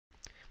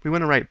We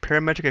want to write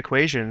parametric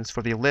equations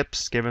for the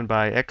ellipse given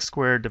by x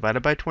squared divided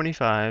by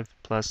 25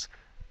 plus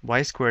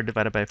y squared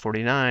divided by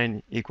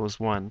 49 equals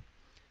 1.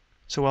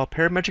 So while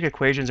parametric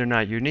equations are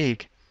not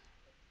unique,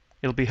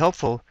 it'll be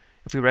helpful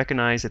if we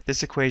recognize that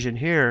this equation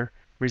here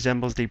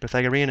resembles the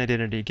Pythagorean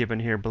identity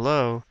given here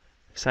below,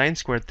 sine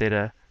squared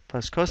theta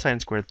plus cosine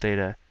squared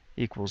theta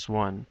equals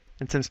 1.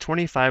 And since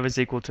 25 is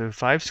equal to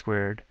 5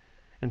 squared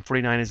and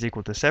 49 is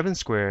equal to 7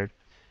 squared,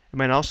 it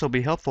might also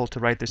be helpful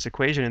to write this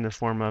equation in the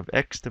form of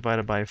x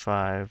divided by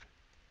 5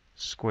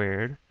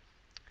 squared.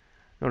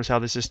 Notice how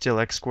this is still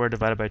x squared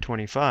divided by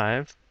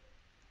 25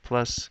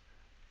 plus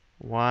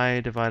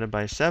y divided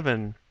by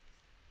 7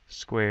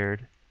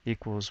 squared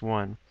equals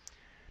 1.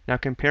 Now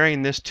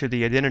comparing this to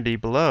the identity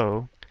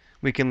below,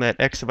 we can let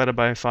x divided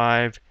by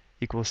 5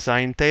 equal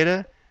sine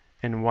theta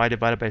and y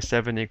divided by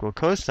 7 equal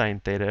cosine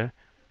theta.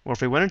 Or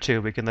if we wanted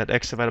to, we can let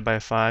x divided by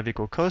 5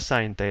 equal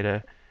cosine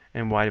theta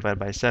and y divided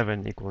by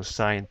 7 equals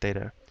sine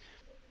theta.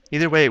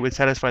 Either way, it would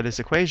satisfy this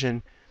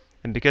equation,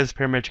 and because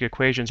parametric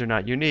equations are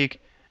not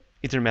unique,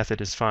 either method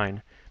is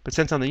fine. But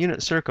since on the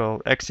unit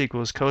circle x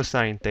equals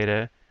cosine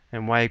theta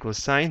and y equals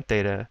sine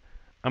theta,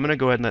 I'm going to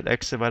go ahead and let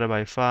x divided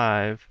by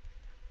 5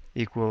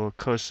 equal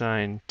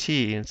cosine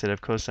t instead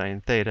of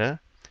cosine theta.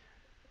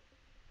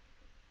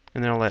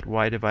 And then I'll let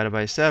y divided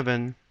by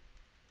 7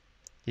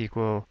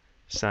 equal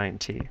sine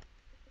t.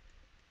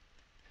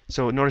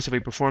 So notice if we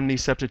perform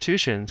these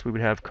substitutions, we would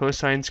have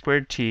cosine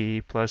squared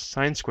t plus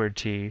sine squared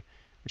t,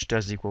 which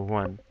does equal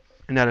 1.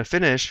 And now to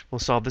finish, we'll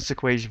solve this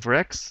equation for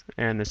x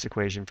and this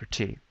equation for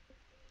t.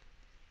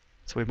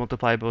 So we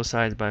multiply both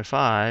sides by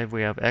 5.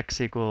 We have x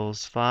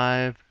equals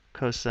 5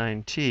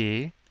 cosine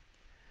t.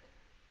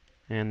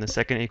 And the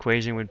second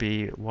equation would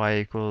be y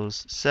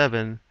equals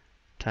 7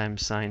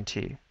 times sine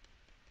t.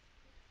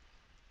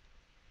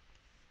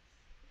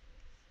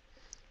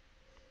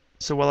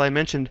 So while I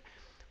mentioned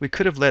we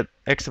could have let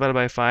x divided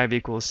by 5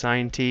 equal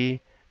sine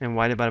t and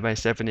y divided by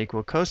 7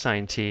 equal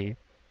cosine t,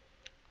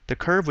 the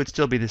curve would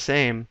still be the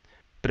same,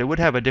 but it would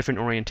have a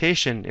different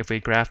orientation if we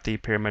graphed the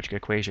parametric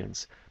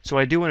equations. So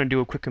I do want to do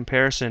a quick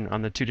comparison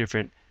on the two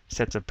different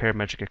sets of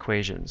parametric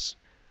equations.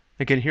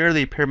 Again, here are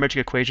the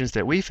parametric equations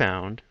that we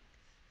found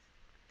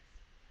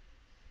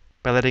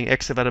by letting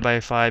x divided by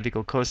 5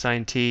 equal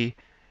cosine t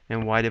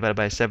and y divided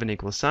by 7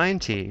 equal sine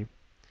t.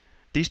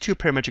 These two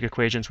parametric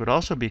equations would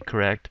also be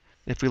correct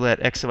if we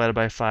let x divided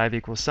by 5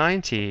 equal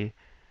sine t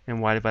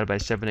and y divided by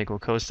 7 equal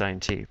cosine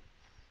t.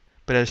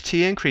 But as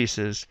t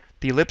increases,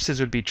 the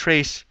ellipses would be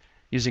traced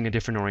using a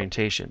different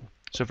orientation.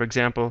 So for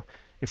example,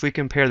 if we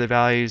compare the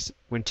values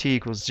when t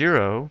equals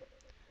 0,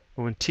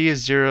 well, when t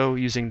is 0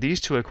 using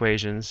these two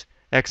equations,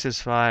 x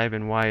is 5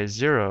 and y is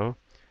 0,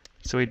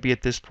 so we'd be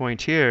at this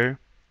point here.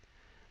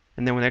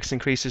 And then when x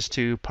increases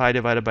to pi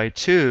divided by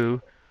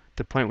 2,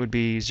 the point would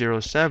be 0,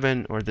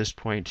 7, or this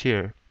point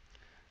here.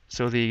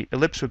 So the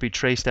ellipse would be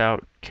traced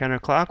out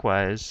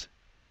counterclockwise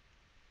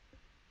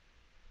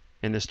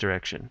in this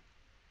direction.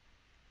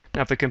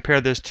 Now if we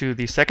compare this to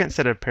the second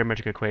set of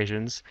parametric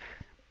equations,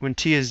 when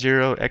t is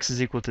 0, x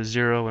is equal to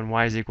 0, and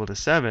y is equal to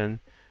 7,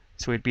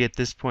 so we'd be at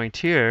this point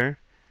here.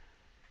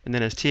 And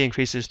then as t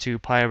increases to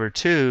pi over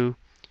 2,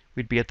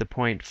 we'd be at the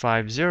point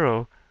 5,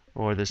 0,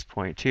 or this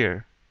point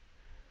here.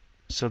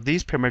 So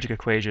these parametric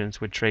equations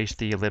would trace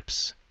the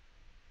ellipse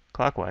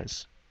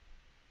clockwise.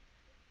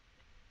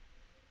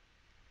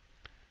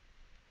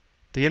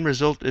 The end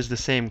result is the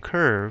same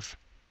curve,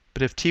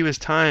 but if t was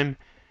time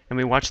and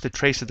we watched the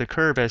trace of the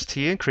curve as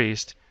t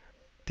increased,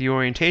 the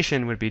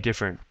orientation would be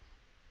different.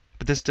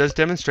 But this does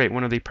demonstrate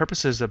one of the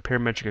purposes of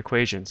parametric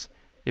equations.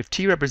 If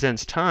t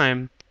represents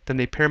time, then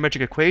the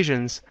parametric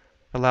equations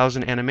allows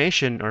an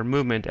animation or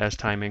movement as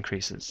time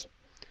increases.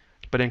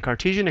 But in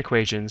Cartesian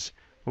equations,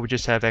 where we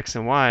just have x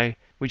and y,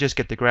 we just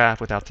get the graph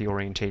without the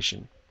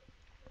orientation.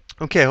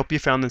 Okay, I hope you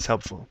found this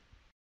helpful.